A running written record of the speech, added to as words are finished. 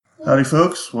Howdy,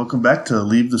 folks. Welcome back to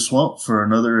Leave the Swamp for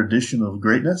another edition of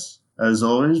greatness. As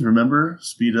always, remember,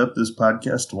 speed up this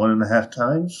podcast 1.5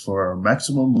 times for our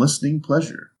maximum listening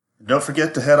pleasure. And don't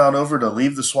forget to head on over to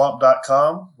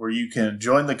leavetheswamp.com where you can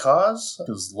join the cause,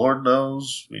 because Lord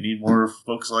knows we need more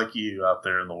folks like you out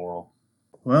there in the world.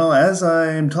 Well, as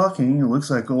I am talking, it looks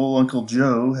like old Uncle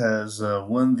Joe has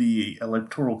won the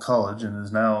Electoral College and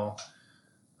is now,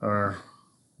 or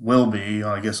will be,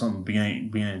 I guess on the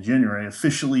beginning of January,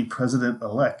 officially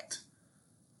president-elect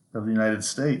of the United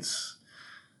States.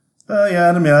 Yeah,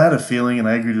 I mean, I had a feeling, and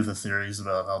I agreed with the theories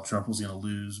about how Trump was going to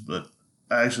lose, but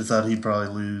I actually thought he'd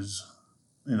probably lose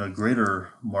in a greater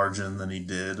margin than he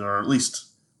did, or at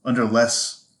least under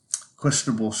less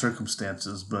questionable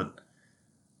circumstances. But,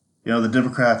 the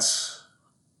Democrats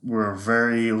were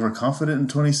very overconfident in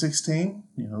 2016.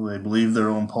 They believed their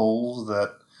own polls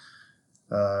that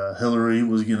Hillary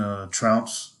was going to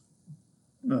trounce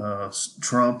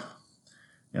Trump.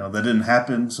 That didn't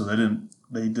happen, so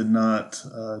they did not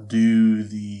do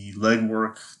the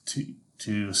legwork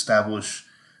to establish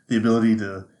the ability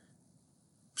to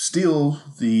steal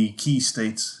the key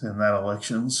states in that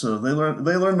election. So they learned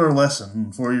their lesson.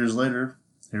 And 4 years later,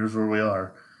 here's where we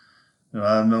are.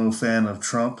 I'm no fan of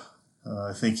Trump.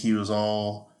 I think he was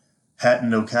all hat and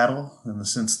no cattle, in the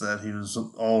sense that he was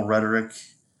all rhetoric,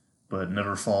 but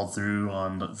never followed through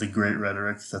on the great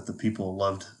rhetoric that the people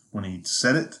loved when he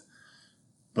said it.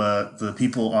 But the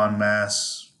people en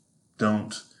masse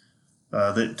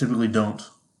they typically don't,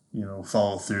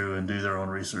 follow through and do their own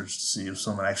research to see if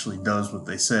someone actually does what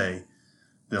they say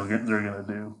they're going to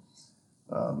do.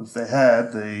 If they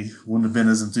had, they wouldn't have been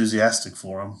as enthusiastic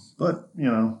for him. But,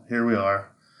 here we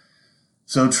are.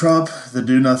 So Trump, the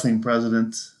do-nothing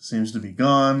president, seems to be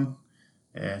gone.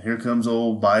 And here comes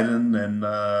old Biden and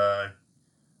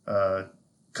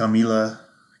Kamala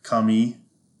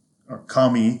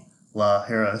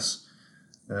Harris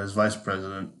as vice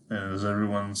president. And as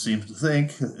everyone seems to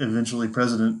think, eventually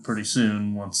president pretty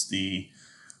soon, once the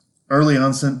early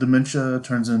onset dementia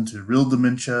turns into real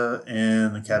dementia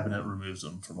and the cabinet removes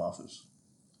him from office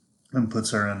and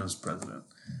puts her in as president.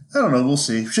 I don't know. We'll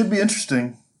see. Should be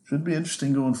interesting. Should be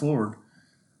interesting going forward.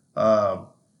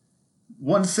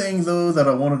 One thing, though, that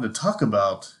I wanted to talk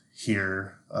about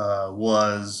here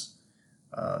was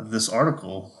this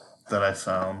article that I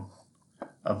found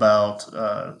about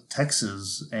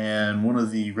Texas and one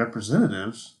of the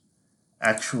representatives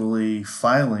actually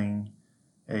filing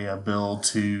a bill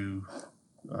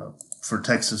for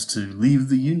Texas to leave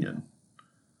the union.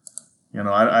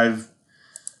 I've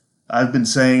been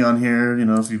saying on here,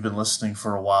 if you've been listening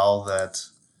for a while, that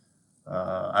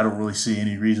I don't really see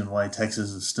any reason why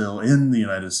Texas is still in the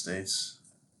United States,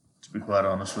 to be quite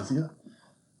honest with you.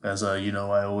 As I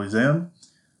always am.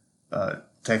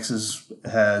 Texas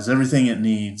has everything it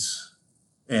needs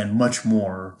and much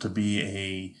more to be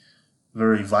a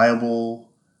very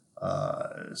viable,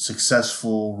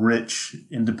 successful, rich,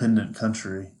 independent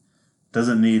country.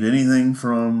 Doesn't need anything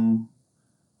from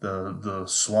the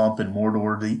swamp in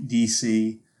Mordor,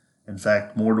 D.C. In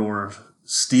fact, Mordor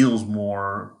steals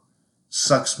more,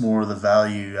 sucks more of the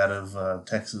value out of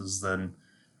Texas than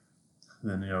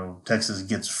Texas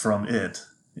gets from it.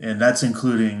 And that's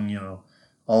including,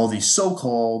 all the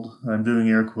so-called, I'm doing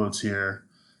air quotes here,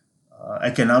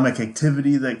 economic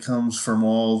activity that comes from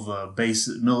all the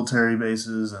military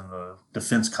bases and the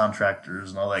defense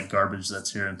contractors and all that garbage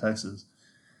that's here in Texas.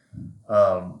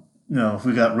 If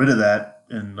we got rid of that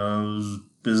and those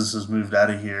businesses moved out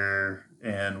of here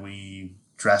and we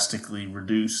drastically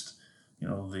reduced,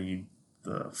 the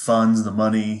funds, the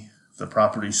money, the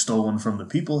property stolen from the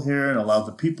people here, and allowed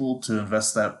the people to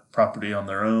invest that property on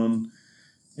their own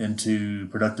into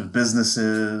productive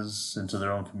businesses, into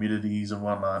their own communities and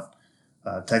whatnot.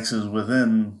 Texas,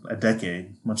 within a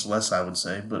decade, much less I would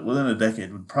say, but within a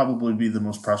decade, would probably be the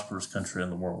most prosperous country in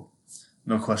the world.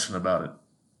 No question about it.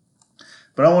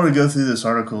 But I want to go through this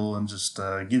article and just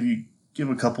give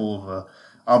a couple of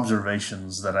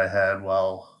observations that I had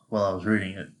while I was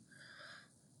reading it.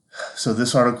 So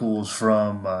this article was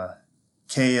from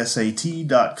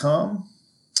KSAT.com,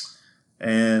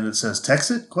 and it says,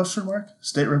 Texit, ?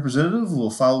 State representative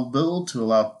will file a bill to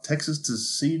allow Texas to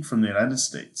secede from the United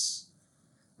States.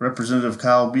 Representative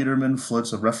Kyle Biederman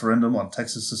floats a referendum on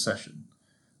Texas secession.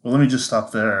 Well, let me just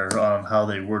stop there on how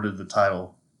they worded the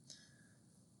title.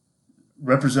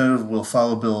 Representative will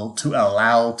file a bill to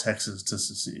allow Texas to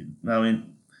secede. Now,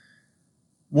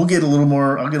 I'll get a little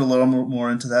more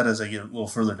into that as I get a little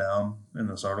further down in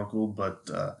this article, but,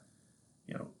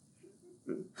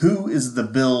 who is the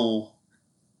bill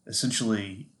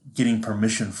essentially getting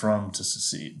permission from to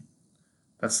secede?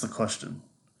 That's the question.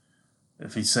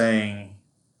 if he's saying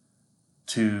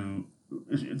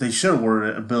they should have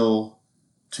worded a bill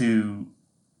to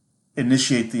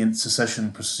initiate the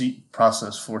secession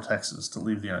process for Texas to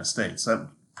leave the United States. That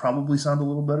probably sounded a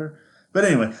little better. But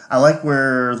anyway, I like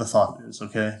where the thought is,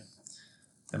 okay?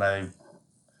 And I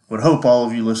would hope all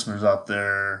of you listeners out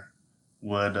there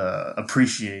would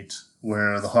appreciate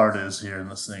where the heart is here in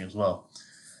this thing as well.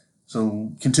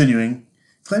 So, continuing,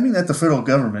 claiming that the federal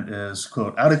government is,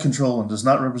 quote, out of control and does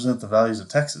not represent the values of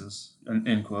Texas,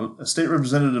 end quote, a state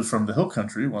representative from the Hill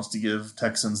Country wants to give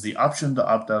Texans the option to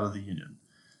opt out of the Union,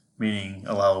 meaning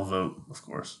allow a vote, of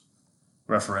course,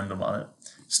 referendum on it.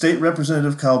 State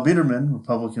Representative Kyle Biederman,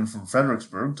 Republican from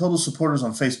Fredericksburg, told his supporters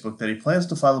on Facebook that he plans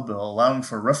to file a bill allowing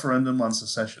for a referendum on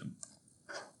secession.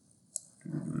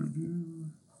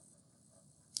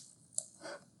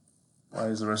 Why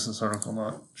is the rest of this article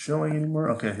not showing anymore?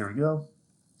 Okay, here we go.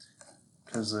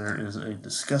 Because there is a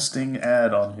disgusting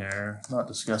ad on here. Not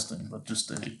disgusting, but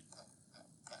just a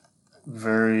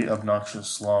very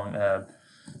obnoxious long ad.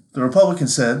 The Republican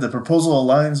said the proposal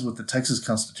aligns with the Texas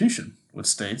Constitution, which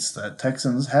states that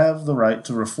Texans have the right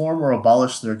to reform or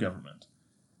abolish their government.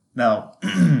 Now,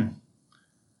 I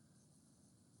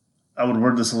would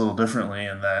word this a little differently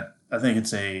in that I think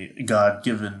it's a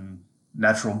God-given,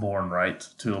 natural-born right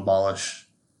to abolish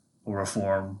or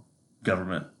reform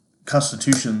government.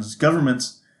 Constitutions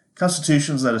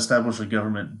that establish a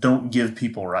government don't give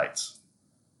people rights.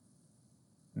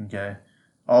 Okay?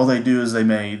 All they do is they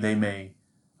may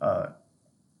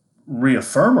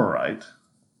reaffirm a right,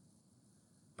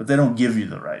 but they don't give you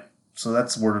the right. So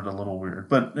that's worded a little weird.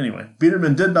 But anyway,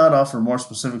 Biederman did not offer more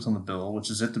specifics on the bill, which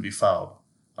is yet to be filed,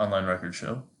 online records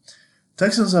show.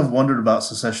 Texans have wondered about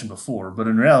secession before, but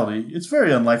in reality, it's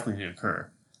very unlikely to occur.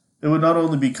 It would not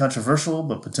only be controversial,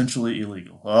 but potentially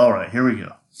illegal. All right, here we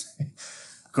go.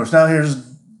 Of course, now here's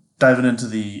diving into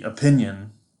the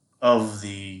opinion of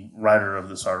the writer of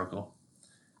this article.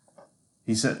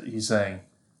 He's saying,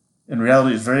 in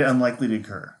reality, it's very unlikely to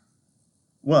occur.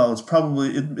 Well, it's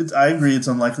probably, I agree it's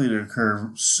unlikely to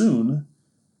occur soon,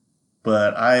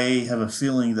 but I have a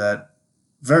feeling that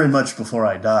very much before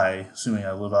I die, assuming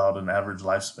I live out an average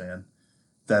lifespan,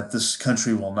 that this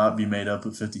country will not be made up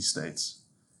of 50 states.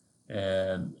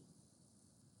 And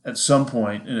at some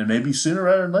point, and it may be sooner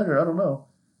rather than later, I don't know,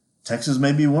 Texas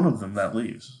may be one of them that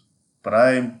leaves. But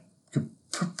I could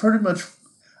pretty much,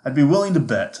 I'd be willing to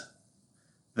bet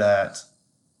that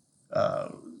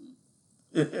at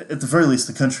the very least,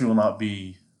 the country will not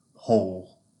be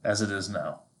whole as it is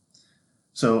now.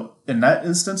 So in that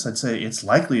instance, I'd say it's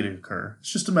likely to occur.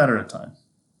 It's just a matter of time.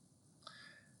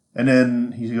 And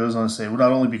then he goes on to say, it would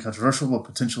not only be controversial, but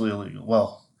potentially illegal.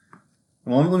 Well,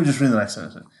 let me just read the next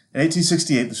sentence. In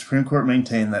 1868, the Supreme Court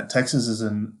maintained that Texas is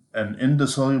an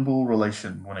indissoluble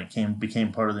relation when it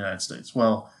became part of the United States.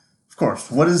 Well, of course,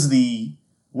 what is the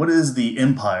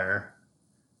empire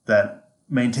that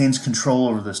maintains control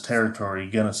over this territory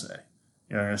going to say?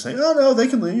 You're going to say, oh, no, they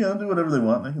can leave. Do whatever they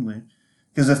want. They can leave.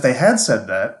 Because if they had said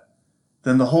that,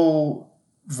 then the whole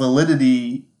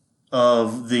validity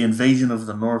of the invasion of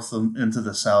the North into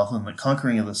the South and the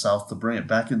conquering of the South to bring it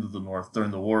back into the North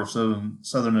during the War of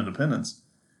Southern Independence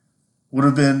would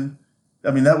have been,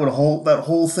 that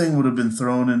whole thing would have been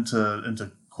thrown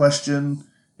into question.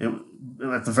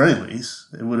 At the very least,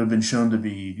 it would have been shown to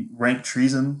be rank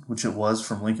treason, which it was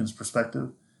from Lincoln's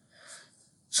perspective.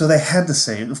 So they had to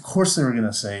say, of course they were going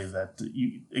to say that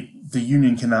the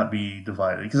Union cannot be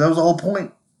divided, because that was the whole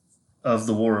point of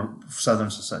the War of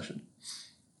Southern Secession.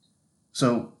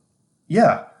 So,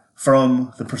 yeah,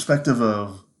 from the perspective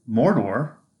of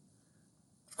Mordor,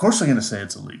 of course they're going to say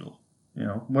it's illegal.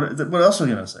 What else are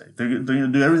they going to say? They're going to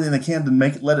do everything they can to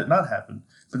let it not happen.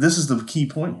 But this is the key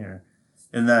point here,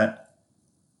 in that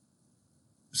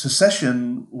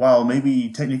secession, while maybe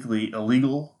technically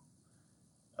illegal,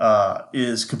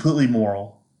 is completely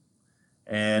moral,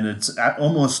 and it's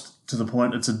almost to the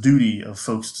point it's a duty of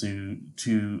folks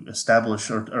to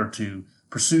establish or to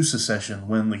pursue secession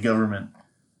when the government,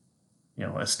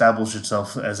 establishes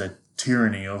itself as a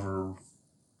tyranny over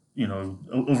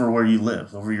where you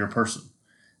live, over your person.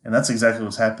 And that's exactly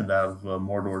what's happened out of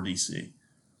Mordor, D.C.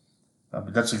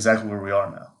 But that's exactly where we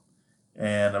are now.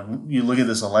 And you look at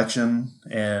this election,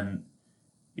 and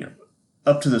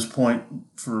up to this point,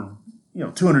 for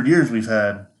 200 years, we've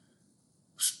had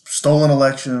stolen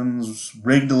elections,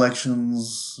 rigged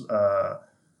elections,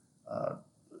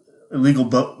 illegal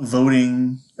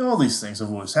voting. All these things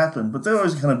have always happened, but they've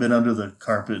always kind of been under the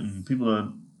carpet, and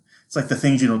it's like the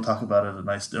things you don't talk about at a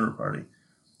nice dinner party.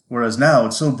 Whereas now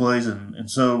it's so blazing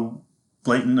and so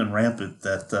blatant and rampant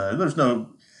that there's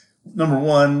no, number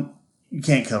one, you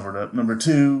can't cover it up. Number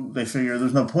two, they figure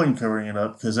there's no point in covering it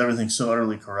up because everything's so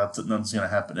utterly corrupt that nothing's going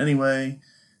to happen anyway,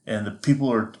 and the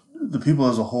people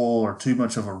as a whole are too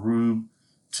much of a rube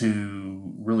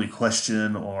to really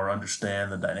question or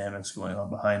understand the dynamics going on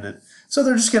behind it. So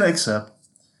they're just going to accept,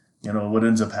 what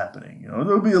ends up happening.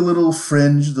 There'll be a little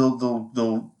fringe.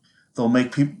 They'll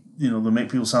make people. They'll make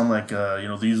people sound like, they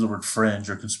use the word fringe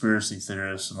or conspiracy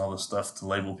theorists and all this stuff to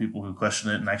label people who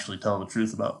question it and actually tell the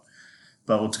truth about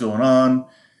what's going on.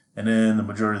 And then the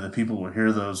majority of the people will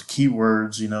hear those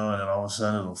keywords, and then all of a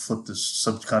sudden it'll flip this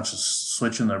subconscious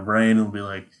switch in their brain. It'll be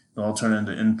like, they'll all turn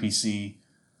into NPCs.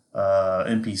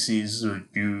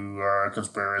 You are a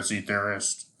conspiracy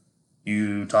theorist.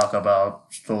 You talk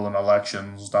about stolen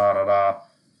elections, da-da-da.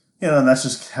 And that's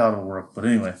just how it'll work. But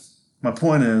anyway, my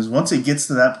point is, once it gets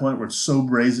to that point where it's so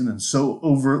brazen and so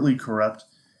overtly corrupt,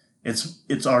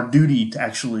 it's our duty to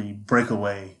actually break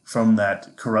away from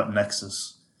that corrupt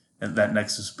nexus, and that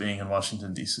nexus being in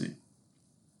Washington, D.C.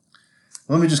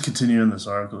 Let me just continue in this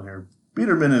article here.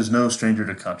 Biederman is no stranger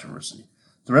to controversy.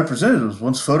 The representative was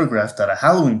once photographed at a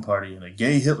Halloween party in a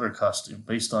gay Hitler costume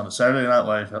based on a Saturday Night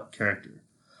Live character.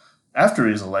 After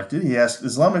he was elected, he asked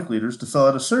Islamic leaders to fill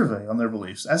out a survey on their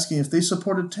beliefs, asking if they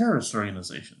supported terrorist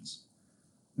organizations.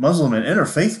 Muslim and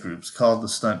interfaith groups called the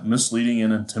stunt misleading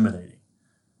and intimidating.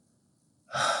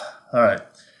 All right.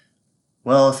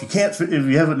 Well, if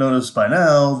you haven't noticed by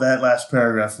now, that last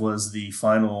paragraph was the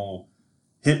final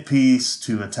hit piece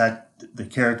to attack the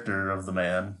character of the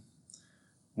man,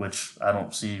 which I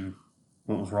don't see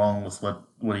what was wrong with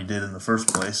what he did in the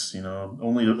first place.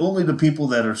 Only the people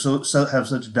that are so have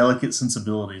such delicate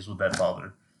sensibilities would that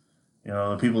bother.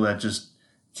 The people that just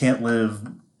can't live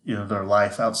their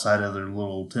life outside of their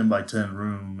little 10 by 10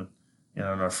 room, and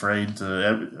are afraid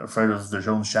of their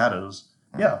own shadows.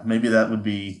 Yeah, maybe that would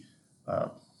be,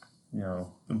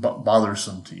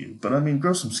 bothersome to you. But I mean,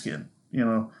 grow some skin.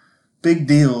 Big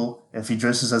deal if he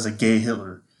dresses as a gay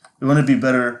Hitler. Wouldn't it be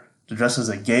better to dress as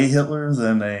a gay Hitler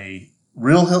than a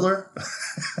real Hitler?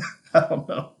 I don't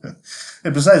know.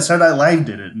 And besides, Saturday Night Live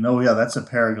did it. No, yeah, that's a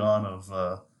paragon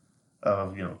of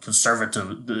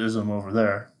conservatism over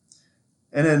there.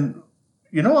 And then,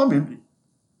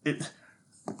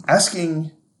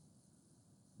 asking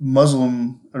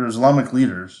Muslim or Islamic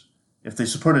leaders if they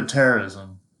supported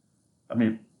terrorism,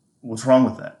 what's wrong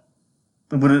with that?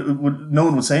 No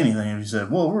one would say anything if you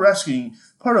said, well, we're asking,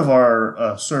 part of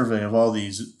our survey of all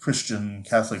these Christian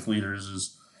Catholic leaders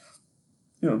is,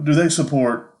 do they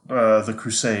support the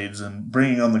Crusades and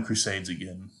bringing on the Crusades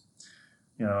again,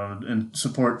 and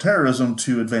support terrorism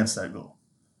to advance that goal?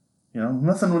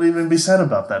 Nothing would even be said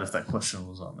about that if that question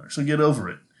was on there. So get over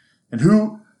it. And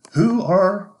who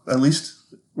are, at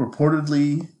least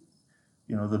reportedly,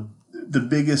 the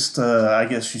biggest, I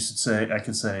guess you should say, I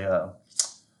could say,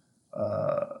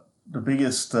 the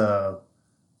biggest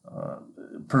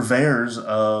purveyors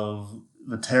of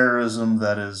the terrorism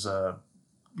that is,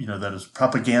 that is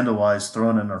propaganda-wise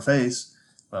thrown in our face.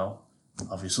 Well,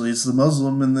 obviously it's the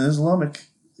Muslim and the Islamic.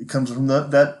 It comes from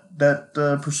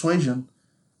that persuasion,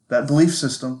 that belief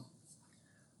system.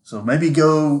 So maybe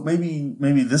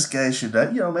this guy should,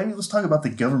 maybe let's talk about the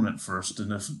government first,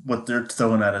 and if what they're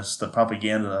throwing at us, the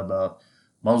propaganda about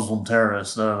Muslim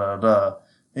terrorists,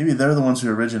 maybe they're the ones who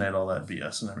originate all that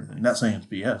BS and everything. Not saying it's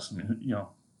BS.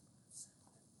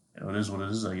 It is what it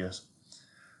is, I guess.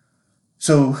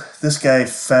 So this guy,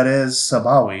 Fadez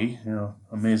Sabawi,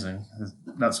 amazing.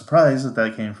 Not surprised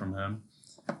that came from him.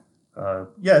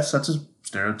 Yes, that's a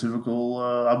stereotypical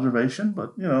observation,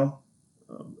 but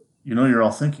you're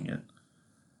all thinking it.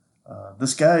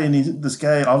 This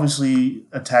guy obviously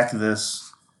attacked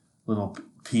this little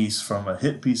piece from a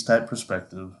hit piece type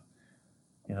perspective.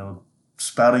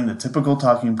 Spouting the typical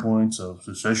talking points of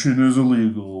secession is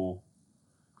illegal.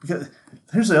 Because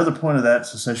here's the other point of that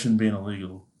secession being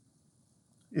illegal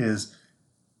is,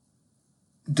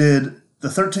 did the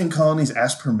 13 colonies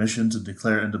ask permission to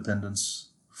declare independence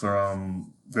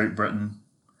from Great Britain?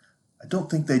 I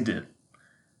don't think they did.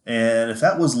 And if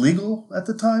that was legal at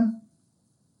the time,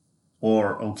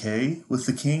 or okay with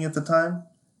the king at the time,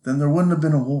 then there wouldn't have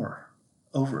been a war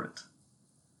over it.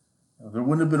 There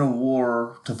wouldn't have been a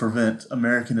war to prevent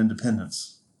American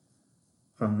independence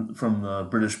from the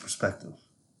British perspective,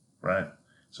 right?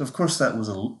 So of course that was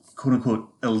quote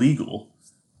unquote illegal,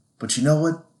 but you know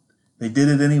what? They did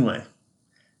it anyway.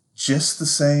 Just the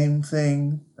same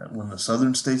thing that when the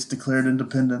southern states declared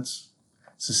independence,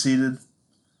 seceded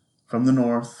from the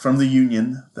North, from the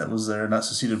Union that was there, not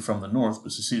seceded from the North,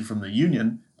 but seceded from the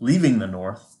Union, leaving the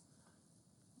North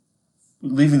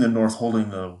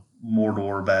holding the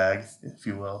Mordor bag, if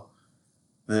you will,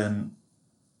 then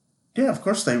Yeah, of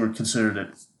course they would consider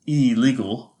it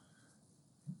illegal.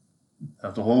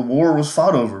 The whole war was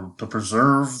fought over to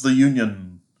preserve the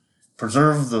Union,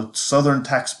 preserve the Southern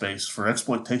tax base for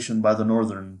exploitation by the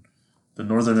Northern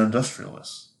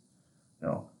industrialists. You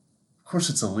know, of course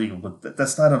it's illegal, but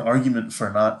that's not an argument for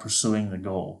not pursuing the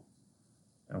goal.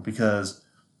 Because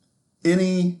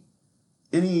any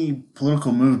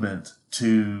political movement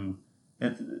to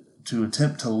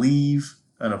attempt to leave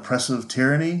an oppressive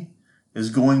tyranny is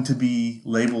going to be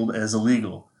labeled as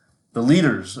illegal. The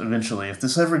leaders, eventually, if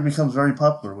this ever becomes very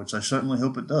popular, which I certainly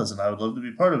hope it does, and I would love to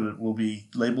be part of it, will be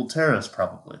labeled terrorists,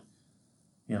 probably.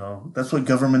 That's what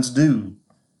governments do.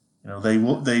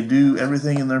 They do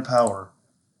everything in their power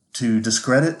to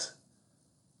discredit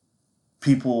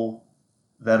people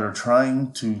that are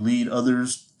trying to lead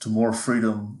others to more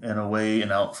freedom and away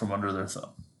and out from under their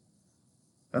thumb.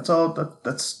 That's all.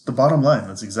 That's the bottom line.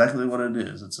 That's exactly what it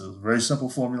is. It's a very simple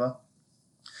formula,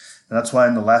 and that's why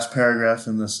in the last paragraph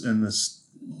in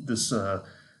this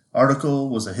article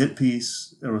was a hit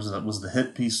piece. There was the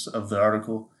hit piece of the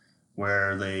article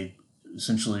where they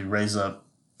essentially raise up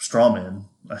straw men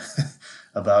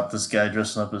about this guy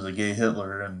dressing up as a gay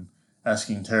Hitler and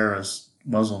asking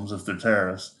Muslims if they're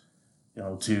terrorists,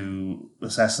 to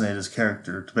assassinate his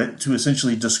character, to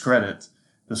essentially discredit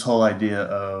this whole idea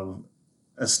of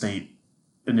a state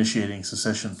initiating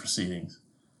secession proceedings.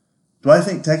 Do I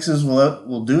think Texas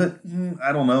will do it?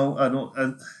 I don't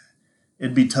know.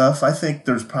 It'd be tough. I think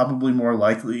there's probably more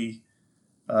likely.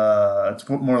 It's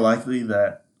more likely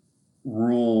that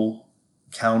rural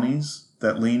counties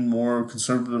that lean more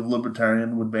conservative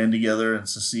libertarian would band together and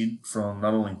secede from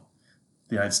not only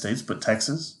the United States but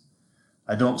Texas.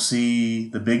 I don't see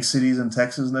the big cities in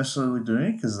Texas necessarily doing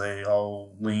it because they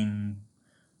all lean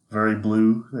very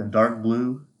blue and dark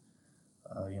blue.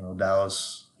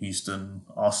 Dallas, Houston,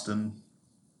 Austin,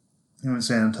 even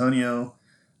San Antonio.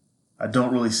 I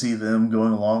don't really see them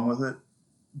going along with it.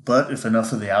 But if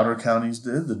enough of the outer counties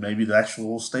did, then maybe the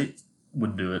actual state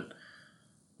would do it.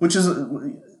 Which is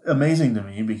amazing to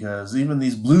me because even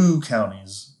these blue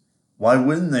counties, why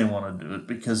wouldn't they want to do it?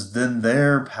 Because then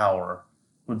their power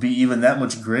would be even that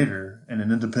much greater in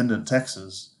an independent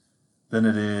Texas than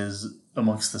it is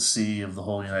amongst the sea of the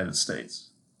whole United States.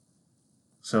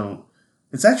 So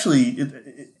it's actually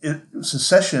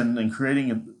secession and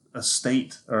creating a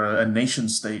state or a nation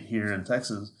state here in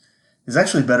Texas is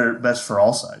actually best for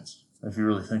all sides if you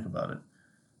really think about it.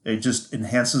 It just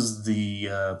enhances the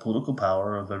political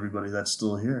power of everybody that's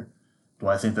still here. Do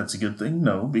I think that's a good thing?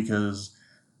 No, because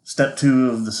step 2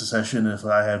 of the secession, if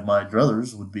I had my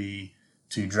druthers, would be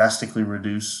to drastically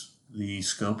reduce the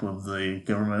scope of the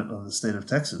government of the state of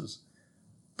Texas.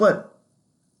 But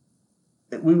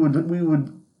we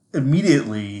would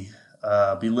immediately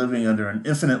be living under an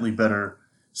infinitely better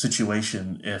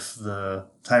situation if the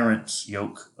tyrant's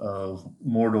yoke of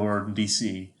Mordor and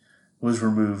DC was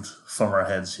removed from our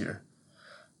heads here.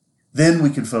 Then we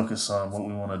could focus on what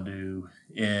we want to do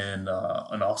in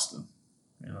Austin.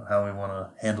 How we want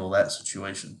to handle that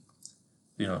situation.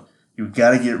 You've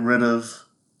got to get rid of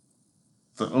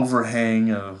the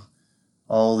overhang of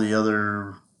all the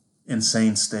other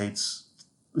insane states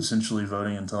essentially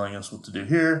voting and telling us what to do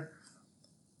here.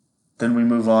 Then we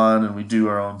move on and we do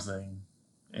our own thing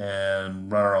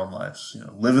and run our own lives.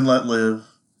 Live and let live.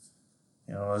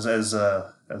 As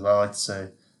I like to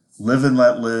say, live and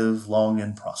let live, long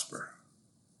and prosper.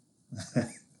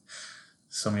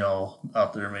 Some of y'all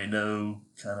out there may know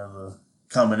kind of the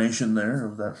combination there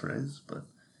of that phrase, but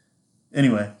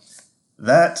anyway,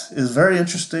 that is very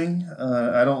interesting.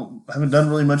 I haven't done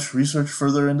really much research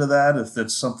further into that. If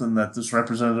that's something that this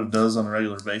representative does on a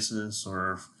regular basis,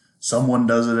 or if someone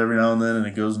does it every now and then and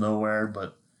it goes nowhere,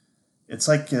 but it's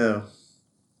like a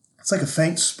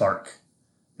faint spark,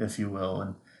 if you will.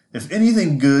 And if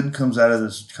anything good comes out of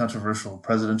this controversial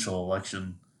presidential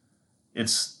election,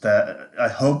 it's that I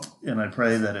hope and I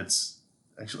pray that it's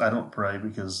actually I don't pray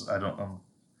because I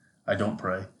don't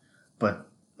pray, but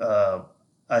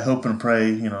I hope and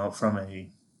pray from a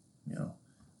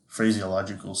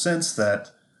phraseological sense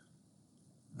that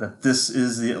this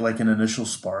is like an initial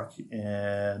spark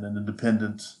and an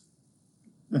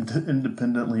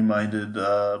independently minded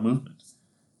movement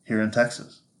here in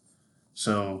Texas.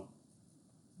 So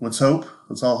let's hope.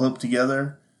 Let's all hope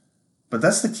together. But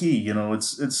that's the key.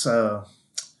 It's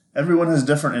everyone has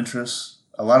different interests.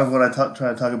 A lot of what I try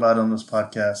to talk about on this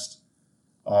podcast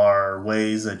are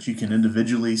ways that you can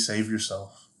individually save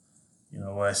yourself.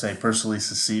 When I say personally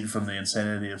secede from the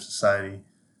insanity of society,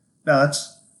 no,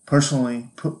 that's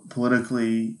personally,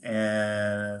 politically,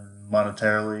 and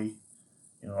monetarily.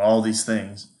 All these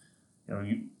things.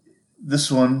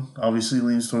 this one obviously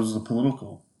leans towards the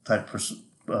political type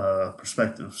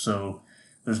perspective. So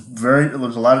there's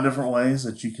a lot of different ways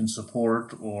that you can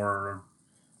support or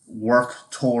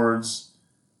work towards,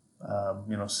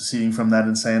 seceding from that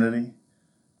insanity.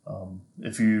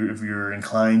 If you're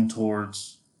inclined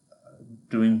towards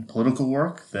doing political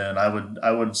work, then I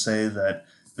would say that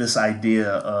this idea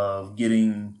of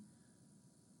getting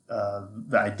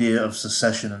the idea of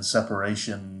secession and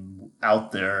separation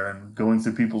out there and going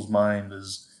through people's mind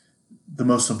is the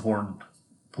most important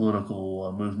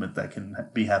political movement that can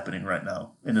be happening right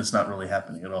now, and it's not really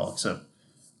happening at all, except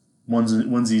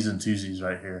onesies and twosies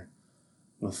right here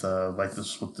with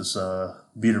this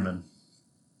Biederman.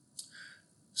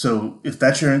 So if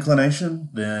that's your inclination,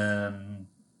 then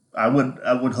I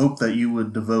would hope that you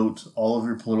would devote all of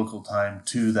your political time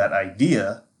to that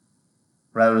idea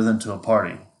rather than to a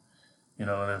party. And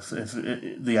if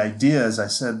the idea, as I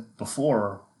said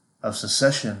before, of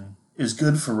secession is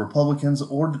good for Republicans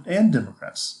and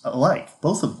Democrats alike,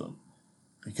 both of them,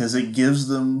 because it gives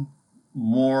them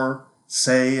more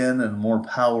say in and more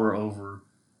power over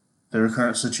their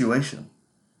current situation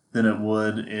than it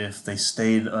would if they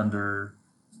stayed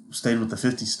with the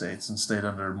 50 states and stayed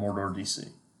under Mordor, D.C.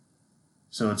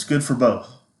 So it's good for both.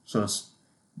 So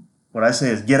what I say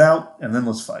is get out and then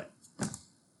let's fight.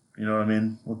 You know what I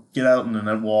mean? We'll get out and then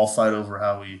we'll all fight over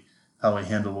how we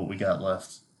handle what we got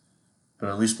left. But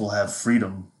at least we'll have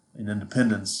freedom and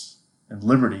independence and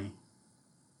liberty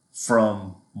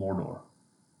from Mordor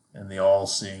and the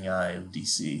all-seeing eye of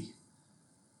DC.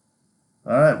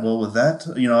 All right, well, with that,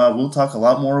 we'll talk a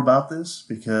lot more about this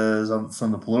because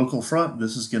from the political front,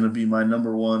 this is going to be my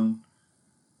number one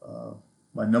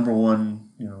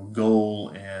goal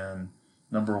and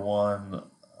number one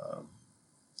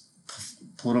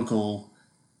political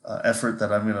effort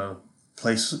that I'm going to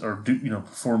place or do,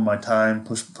 perform my time,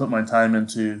 put my time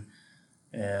into,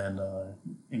 and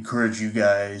encourage you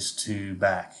guys to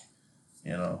back.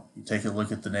 You take a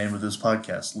look at the name of this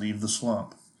podcast, Leave the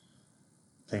Swamp.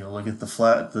 Take a look at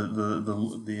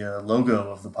the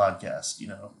logo of the podcast.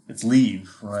 It's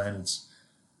leave, right?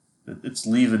 It's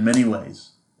leave in many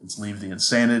ways. It's leave the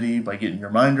insanity by getting your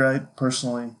mind right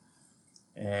personally,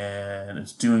 and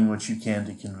it's doing what you can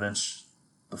to convince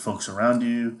the folks around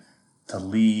you to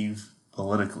leave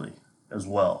politically as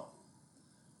well.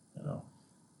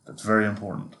 That's very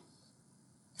important.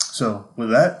 So with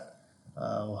that,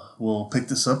 we'll pick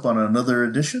this up on another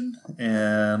edition,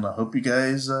 and I hope you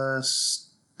guys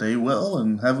stay well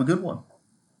and have a good one.